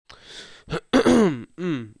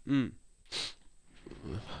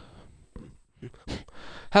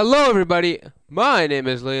Hello everybody, my name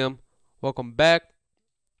is Liam. Welcome back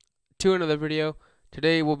to another video.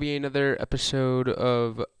 Today will be another episode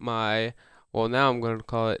of my, well now I'm going to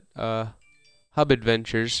call it Hub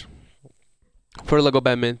Adventures for Lego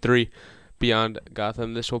Batman 3 Beyond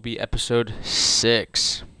Gotham. This will be episode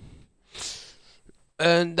 6.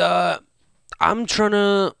 And I'm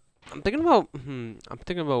thinking about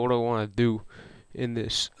what I want to do in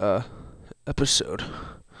this episode.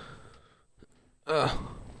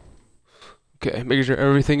 Okay, making sure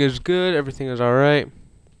everything is good, everything is alright.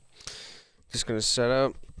 Just gonna set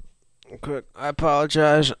up quick. I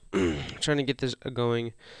apologize. Trying to get this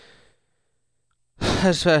going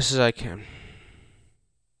as fast as I can.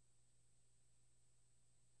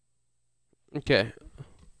 Okay.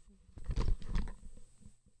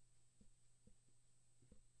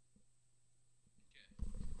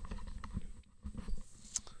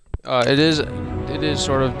 It is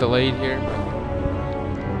sort of delayed here,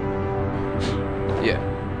 but yeah.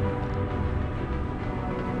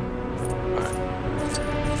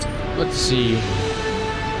 Alright. Let's see.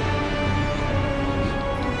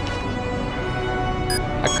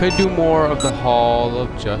 I could do more of the Hall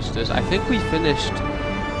of Justice. I think we finished.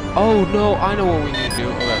 Oh no, I know what we need to do.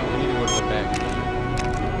 Okay, we need to go to the back.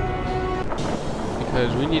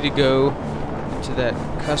 Because we need to go to that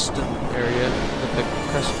custom area with the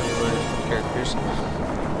customized characters.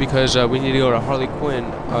 Because we need to go to Harley Quinn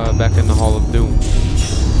back in the Hall of Doom.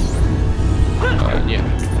 Yeah.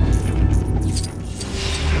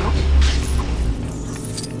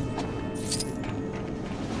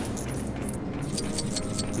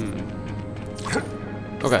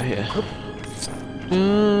 Okay, yeah.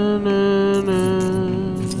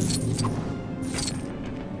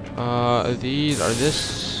 These are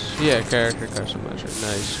this. Yeah, character customizer.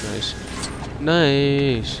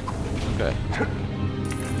 Nice. Okay.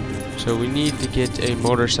 So we need to get a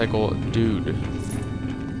motorcycle dude.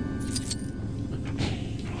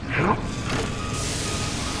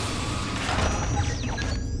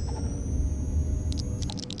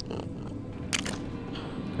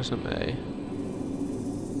 Custom A.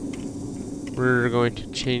 We're going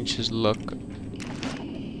to change his look.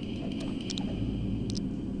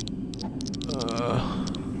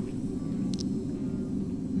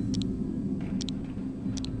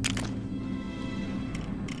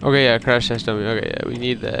 Okay, yeah, crash test dummy. Okay, yeah, we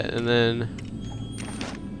need that, and then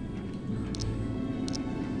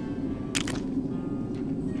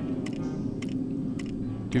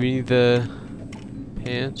do we need the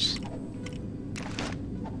pants?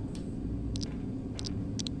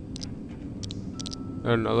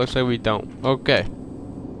 Oh no, looks like we don't. Okay.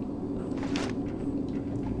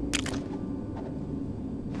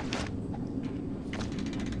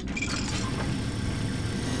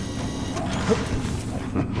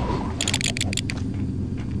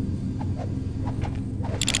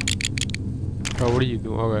 Oh, what are you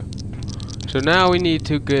doing? Okay. So now we need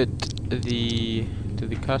to get to the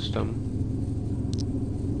custom.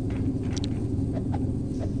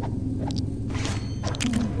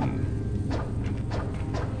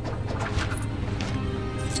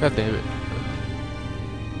 God damn it.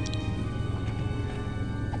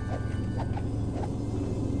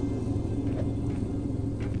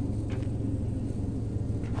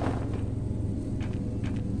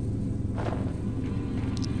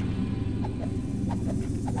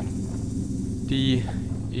 D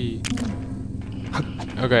E.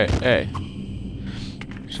 Okay, A.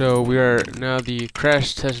 So we are now the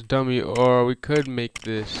crash test dummy, or we could make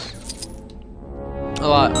this a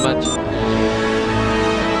lot much.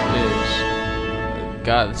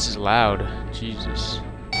 God, this is loud. Jesus.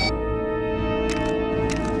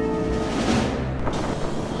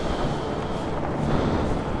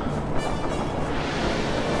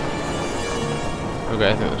 Okay,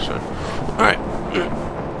 I think that's fine. Alright.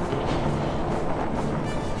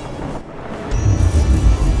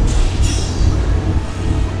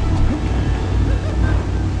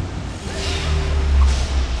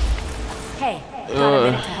 Hey, got a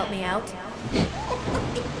minute to help me out?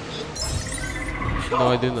 No,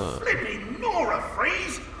 I do not. Flipping Nora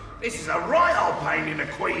Freeze! This is a right old pain in the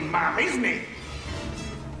Queen, ma'am, isn't it?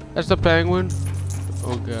 That's the penguin?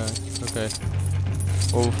 Oh god. Okay.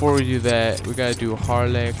 Well, before we do that, we gotta do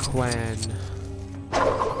Harley Quinn.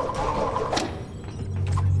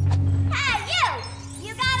 Hey, you!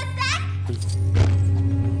 You got a sec?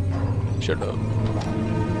 Shut up.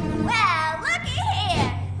 Well, looky here.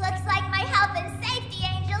 Looks like my health and safety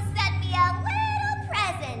angel sent me a little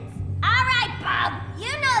present. All right, Bob.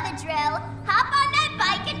 You know the drill. Hop on that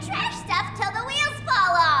bike and trash stuff till the wheels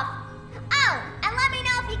fall off. Oh,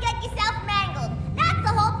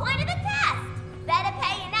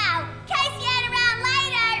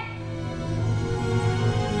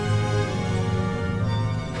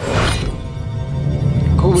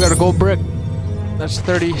 gold brick. That's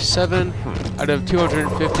 37 out of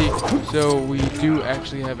 250. So we do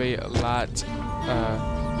actually have a lot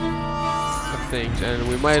of things, and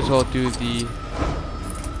we might as well do the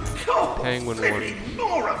penguin one.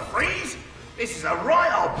 Nora Freeze! This is a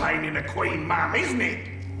right old pain in the Queen, Mum, isn't it?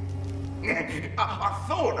 I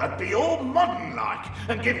thought I'd be all modern-like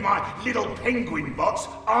and give my little penguin bots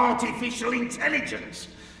artificial intelligence.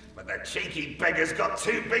 But the cheeky beggars got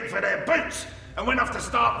too big for their boots and went off to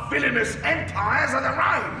start villainous empires of their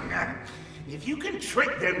own. If you can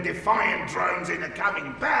trick them defiant drones into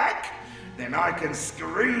coming back, then I can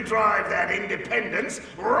screw-drive that independence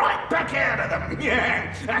right back out of them.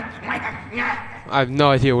 I have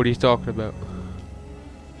no idea what he's talking about.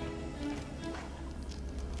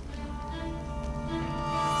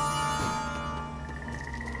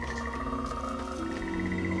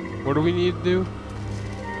 What do we need to do?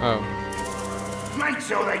 Oh. Make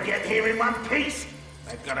sure they get here in one piece.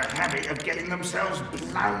 They've got a habit of getting themselves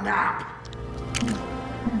blown up.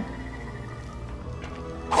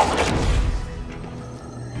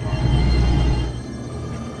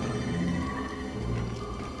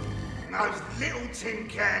 Those little tin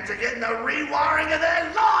cans are getting the rewiring of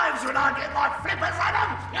their lives when I get my flippers on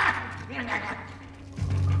them.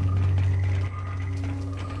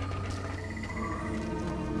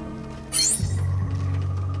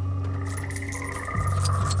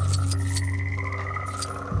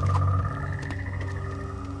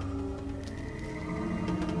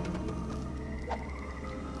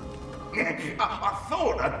 I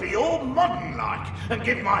thought I'd be all modern-like and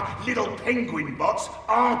give my little penguin bots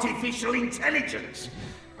artificial intelligence.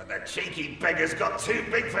 But the cheeky beggars got too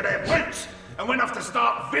big for their boots and went off to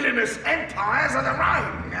start villainous empires of their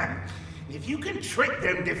own. If you can trick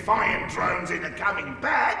them defiant drones into coming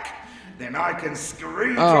back, then I can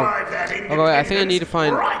screw-drive that independence okay, I think I need to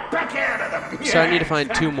find right back out of them. So I need to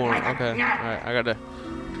find 2 more. Okay. Alright,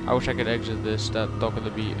 I wish I could exit this. That's not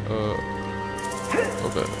gonna be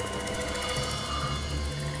okay.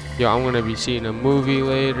 Yo, I'm gonna be seeing a movie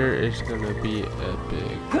later. It's gonna be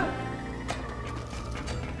epic.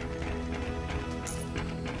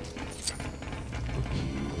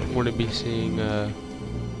 I'm gonna be seeing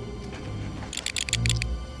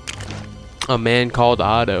A Man Called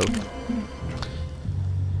Otto.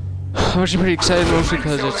 I'm actually pretty excited, mostly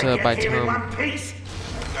because it's by Tom.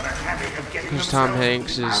 Because Tom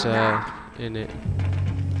Hanks is in it.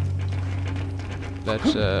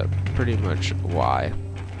 That's pretty much why.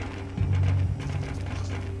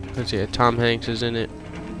 Let's see, Tom Hanks is in it.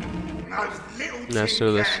 Yeah,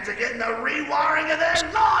 so that's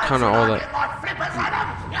kind of all that.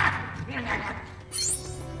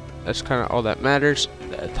 That's kind of all that matters.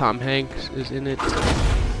 Tom Hanks is in it. Tom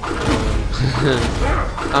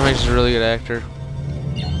Hanks is a really good actor.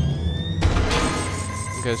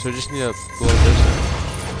 Okay, so we just need to blow this.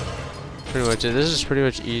 Pretty much it. This is pretty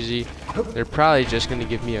much easy. They're probably just gonna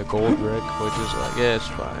give me a gold brick, which is like, yeah, it's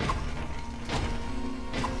fine.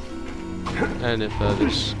 And if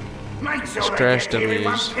this trash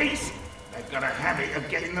dummies, they've got a habit of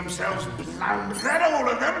getting themselves blown. Is that all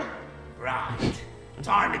of them? Right.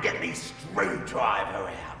 Time to get me screwdriver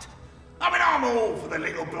out. I mean, I'm all for the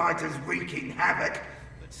little blighters wreaking havoc,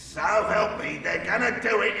 but so help me, they're gonna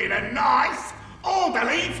do it in a nice,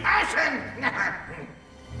 orderly fashion.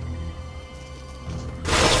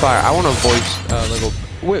 That's fire. I want to voice little.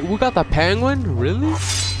 Wait, we got the penguin? Really?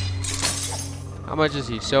 How much is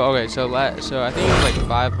he? So okay, so I think it was like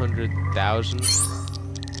 500,000.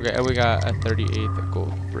 Okay, and we got a 38th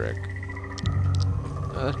gold brick.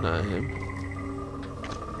 Oh, that's not him.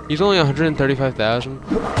 He's only 135,000.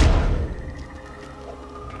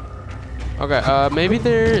 Okay, maybe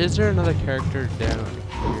is there another character down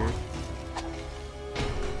here?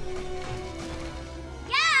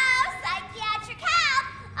 Yo, psychiatric help!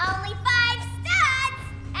 Only 5 studs!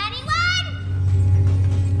 Anyone?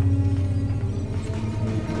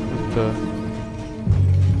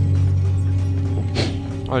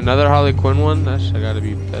 Oh, another Harley Quinn one? That's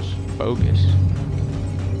bogus.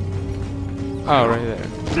 Oh, right there.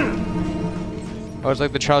 Oh, it's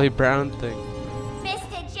like the Charlie Brown thing.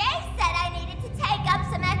 Mr. J said I needed to take up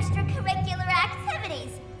some extracurricular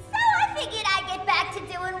activities, so I figured I'd get back to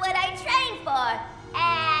doing what I trained for.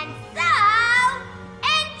 And so,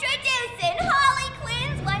 introducing Harley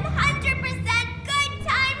Quinn's 100% Good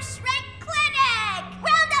Time Shrink Clinic!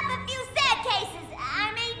 Round up a few sad cases,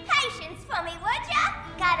 patients for me, would ya?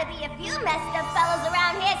 Gotta be a few messed up fellows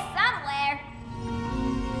around here somewhere.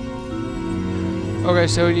 Okay,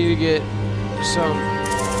 so we need to get some.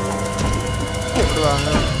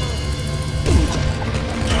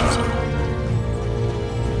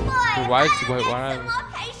 Boy, Why? some more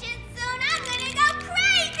patients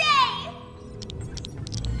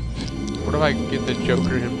What if I get the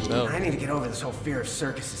Joker himself? I need to get over this whole fear of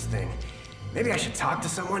circuses thing. Maybe I should talk to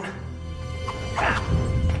someone?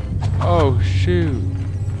 Oh, shoot.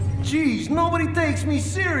 Jeez, nobody takes me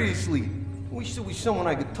seriously. Wish there was someone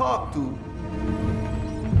I could talk to.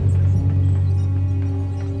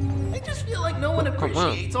 I just feel like no one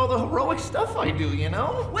appreciates all the heroic stuff I do, you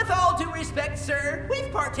know? With all due respect, sir, we've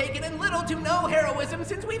partaken in little to no heroism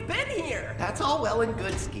since we've been here. That's all well and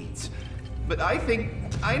good, Skeets. But I think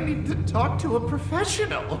I need to talk to a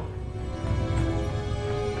professional.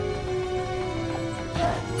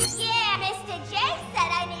 Yeah, Mr. J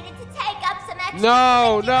said I needed to take up some extra.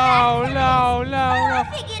 No, physical no, exercise. no, So no, I no.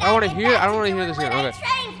 figured I want to I'd get hear. back I don't want to doing hear this what again. I Okay.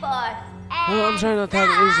 trained for. Oh, I'm trying not to talk.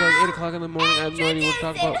 It's like 8 o'clock in the morning. I have no idea what to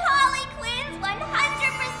talk Introducing about. Harley Quinn's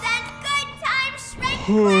 100% good time shrink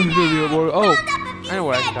Oh, it's gonna be a clinic. more- oh, Round up a few I know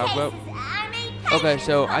what I can sad talk about. cases. I mean, Okay,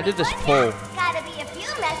 so patience I did this on it, poll. wouldn't ya? Gotta be a few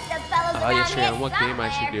messed up fellas Oh, around yesterday here on what game I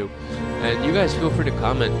should somewhere. do. And you guys feel free to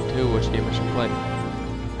comment too which game I should play.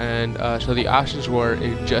 And so the options were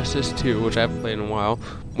Injustice 2, which I haven't played in a while,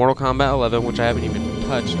 Mortal Kombat 11, which I haven't even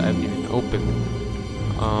touched, I haven't even opened.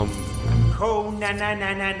 Oh, na na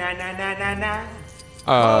na na na na na na na.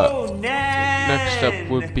 Oh, Next up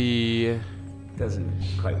would be Doesn't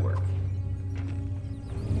quite work.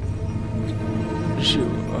 shoot,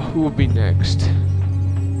 who would be next?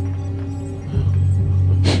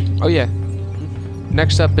 Oh yeah.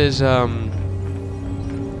 Next up is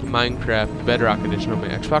Minecraft Bedrock Edition on my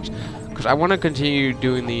Xbox, because I want to continue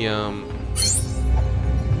doing the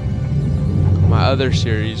my other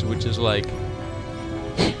series, which is like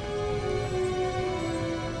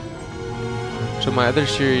so my other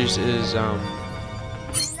series is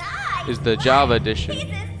Nice. the Java edition. These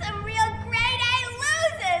are some real grade A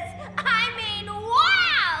losers. I mean,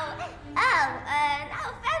 wow. Oh, no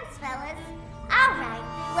offense, fellas. All right,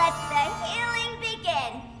 let the healing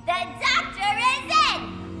begin. The doctor is in.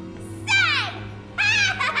 Say!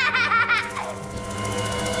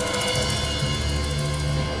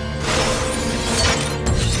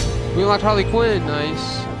 We unlocked Harley Quinn,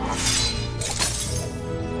 nice.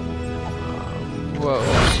 Whoa.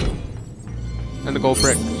 And the gold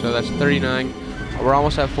brick, so that's 39. We're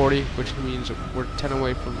almost at 40, which means we're 10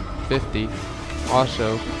 away from 50.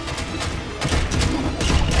 Also,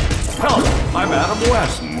 Help! I'm Adam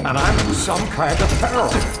West, and I'm in some kind of peril.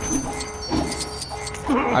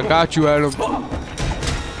 I got you, Adam.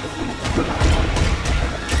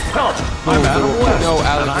 Help! I'm Adam West, No, and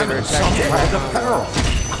I'm alligator in attack. some kind of peril.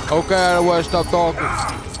 Okay, Adam West, stop talking.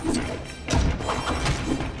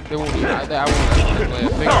 They won't even, I won't lay a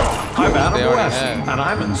finger. Help! I'm They Adam already West, have. and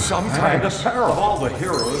I'm in some kind of peril. Of all the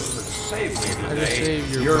heroes that saved me I just today,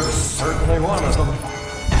 saved your you're butt. certainly one of them.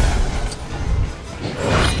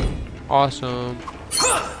 Awesome.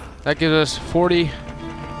 That gives us 40.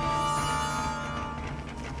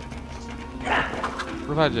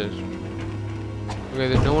 What if I just... Okay,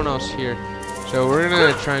 there's no one else here. So we're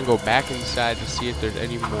gonna try and go back inside to see if there's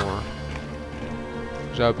any more.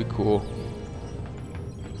 So that would be cool.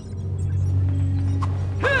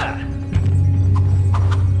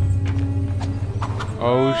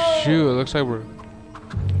 Oh shoot, it looks like we're...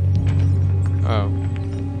 Oh.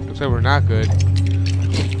 Looks like we're not good.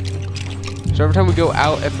 So every time we go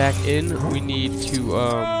out and back in, we need to,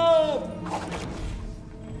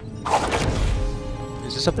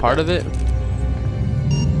 Is this a part of it?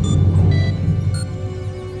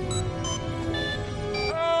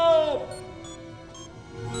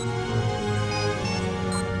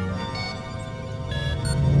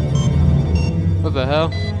 What the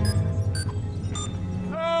hell?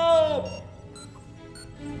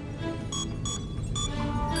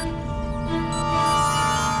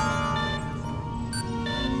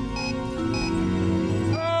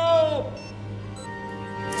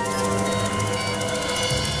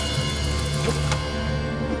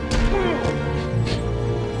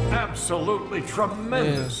 Absolutely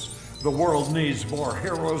tremendous. The world needs more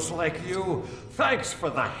heroes like you. Thanks for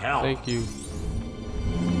the help. Thank you.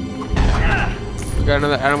 We got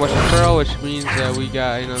another Adam West Pearl, which means that we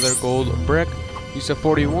got another gold brick. Use a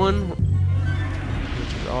 41,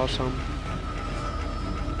 which is awesome.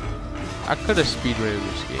 I could have speedrun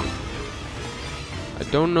this game. I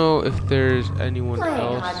don't know if there's anyone Playing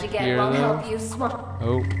else hard to get here won't though. help you swamp.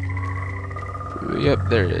 Oh. Yep,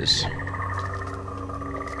 there is.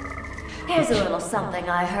 Here's a little something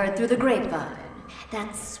I heard through the grapevine.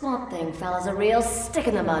 That Swamp Thing fella's a real stick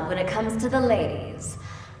in the mud when it comes to the ladies.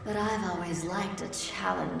 But I've always liked a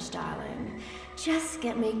challenge, darling. Just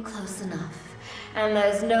get me close enough, and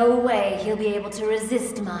there's no way he'll be able to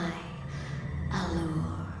resist my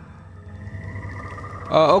allure.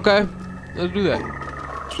 Okay. Let's do that.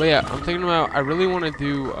 But yeah, I'm thinking about, I really want to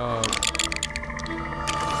do,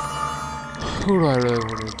 who do I really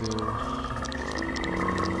want to do?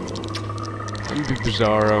 Let me be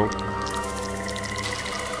Bizarro.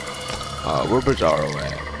 Where Bizarro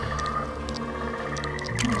at?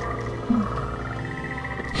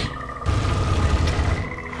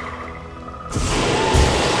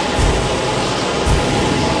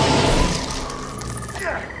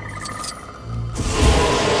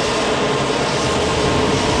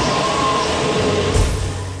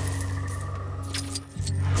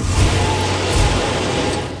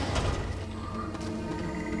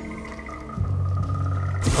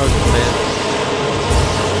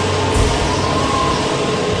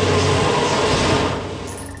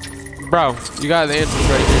 Bro, you got the answers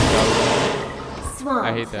right here, dog. Swamp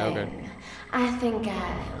I hate that, okay. Thing. I think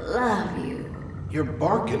I love you. You're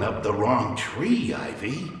barking up the wrong tree,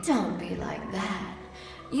 Ivy. Don't be like that.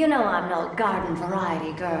 You know I'm no garden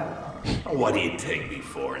variety girl. What do you take me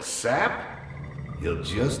for, a sap? You'll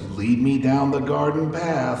just lead me down the garden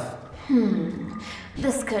path.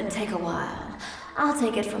 This could take a while. I'll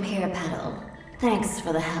take it from here, Petal. Thanks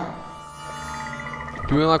for the help.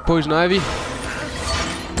 Do we unlock Poison Ivy?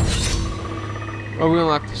 Oh, we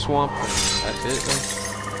unlocked the swamp. That's it,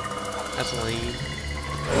 though. That's lame.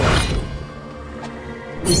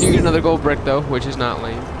 We do get another gold brick, though, which is not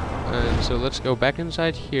lame. And so let's go back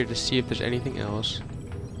inside here to see if there's anything else.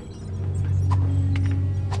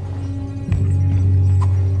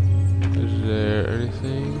 Is there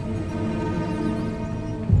anything?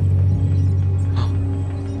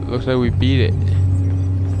 Looks like we beat it.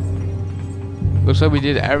 Looks like we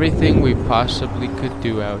did everything we possibly could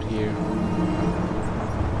do out here.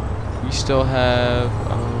 We still have,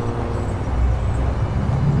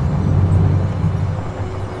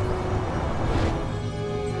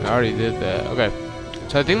 I already did that. Okay.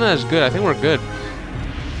 So I think that's good. I think we're good.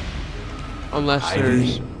 Unless Ivy,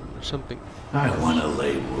 there's something. I want to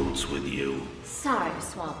lay roots with you. Sorry,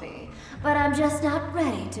 Swampy, but I'm just not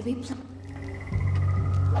ready to be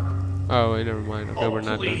Oh, wait, never mind. Okay, we're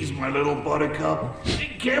not please, done. my little buttercup.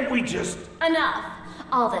 Can't we just... Enough!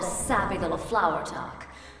 All this sappy little flower talk.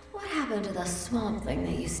 What happened to the swamp thing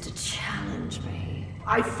that used to challenge me?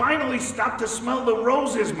 I finally stopped to smell the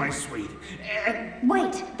roses, my sweet. And...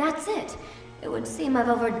 Wait, that's it. It would seem I've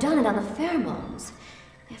overdone it on the pheromones.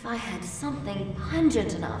 If I had something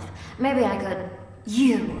pungent enough, maybe I could...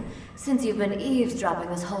 You, since you've been eavesdropping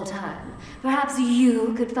this whole time, perhaps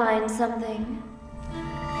you could find something?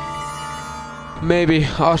 Maybe.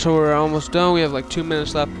 Also, we're almost done. We have like 2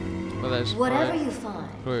 minutes left. Well, that's Whatever fine. you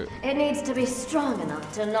find, Wait. it needs to be strong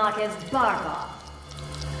enough to knock his bark off.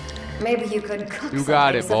 Maybe you could cook You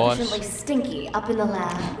got something it, boss. sufficiently stinky up in the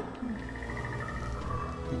lab.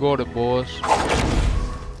 You got it, boss.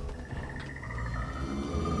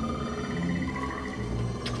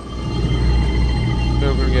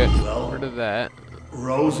 We're gonna get rid of that.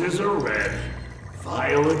 Roses are red,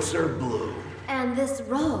 violets are blue. And this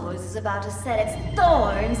rose is about to set its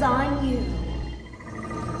thorns on you.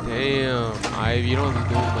 Damn, Ivy, you don't have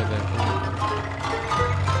to do it like that.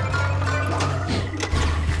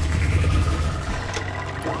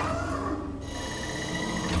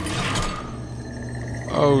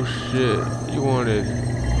 Oh shit, you wanted...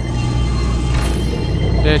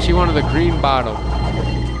 Yeah, she wanted the green bottle.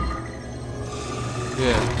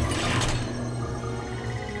 Yeah.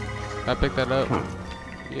 I picked that up.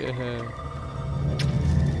 Yeah.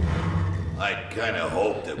 I'd kind of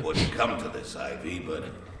hoped it wouldn't come to this, Ivy, but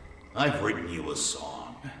I've written you a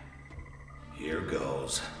song. Here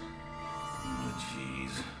goes. Oh,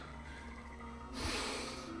 jeez.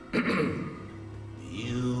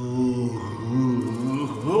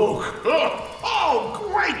 Oh,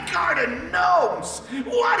 great garden gnomes!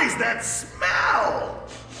 What is that smell?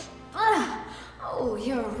 Oh,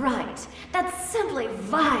 you're right. That's simply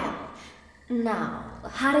vile. Now,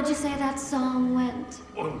 how did you say that song went?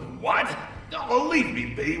 What? Oh, leave me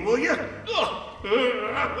be, will you?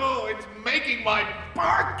 Oh, it's making my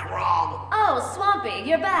bark crawl. Oh, Swampy,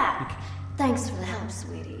 you're back. Thanks for the help,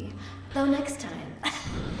 sweetie. Though next time,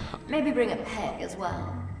 maybe bring a peg as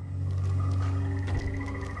well.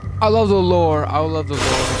 I love the lore. I love the lore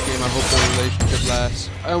of this game. I hope the relationship lasts.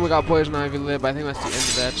 And we got Poison Ivy Lib. I think that's the end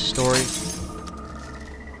of that story.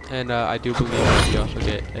 And I do believe that we also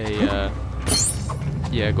get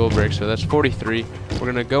a gold brick. So that's 43. We're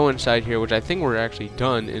gonna go inside here, which I think we're actually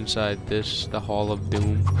done inside this, the Hall of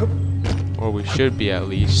Doom, or we should be at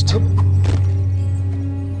least.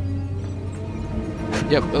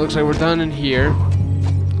 Yep, it looks like we're done in here.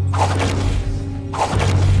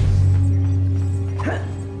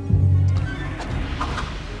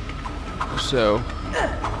 So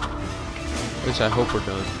At least I hope we're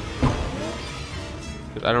done.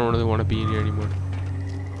 Because I don't really want to be in here anymore.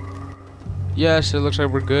 Yes, it looks like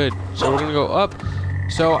we're good. So we're going to go up.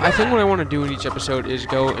 So I think what I want to do in each episode is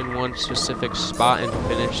go in one specific spot and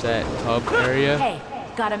finish that hub area. Hey,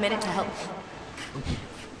 got a minute to help?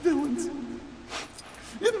 Villains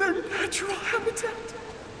in their natural habitat.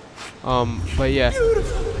 But yeah,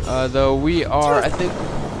 though we are, I think,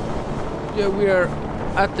 yeah, we are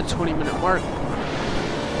at the 20-minute mark.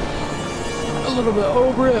 A little bit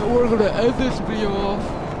over it. We're gonna end this video off.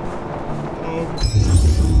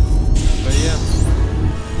 But yeah,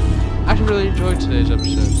 I actually really enjoyed today's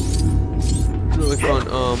episode. It's really fun.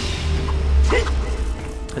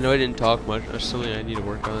 I know I didn't talk much. That's something I need to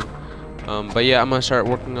work on. But yeah, I'm gonna start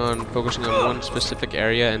focusing on one specific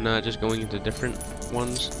area and not just going into different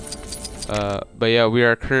ones. But yeah, we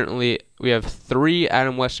have 3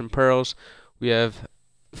 Adam Weston pearls. We have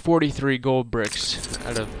 43 gold bricks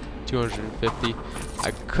out of 250.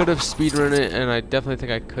 I could have speedrun it, and I definitely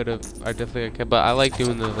think I could have. But I like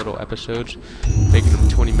doing the little episodes, making them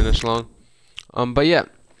 20 minutes long. But yeah.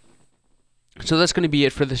 So that's going to be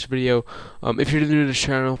it for this video. If you're new to the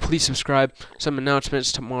channel, please subscribe. Some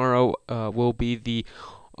announcements tomorrow will be the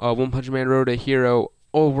One Punch Man Road to Hero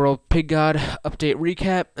Old World Pig God update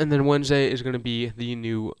recap, and then Wednesday is going to be the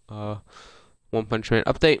new One Punch Man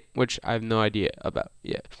update, which I have no idea about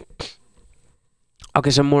yet. I'll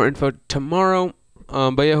get some more info tomorrow.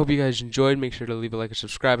 But yeah, I hope you guys enjoyed. Make sure to leave a like and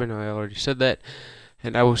subscribe. I know I already said that.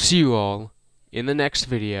 And I will see you all in the next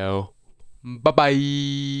video. Bye-bye.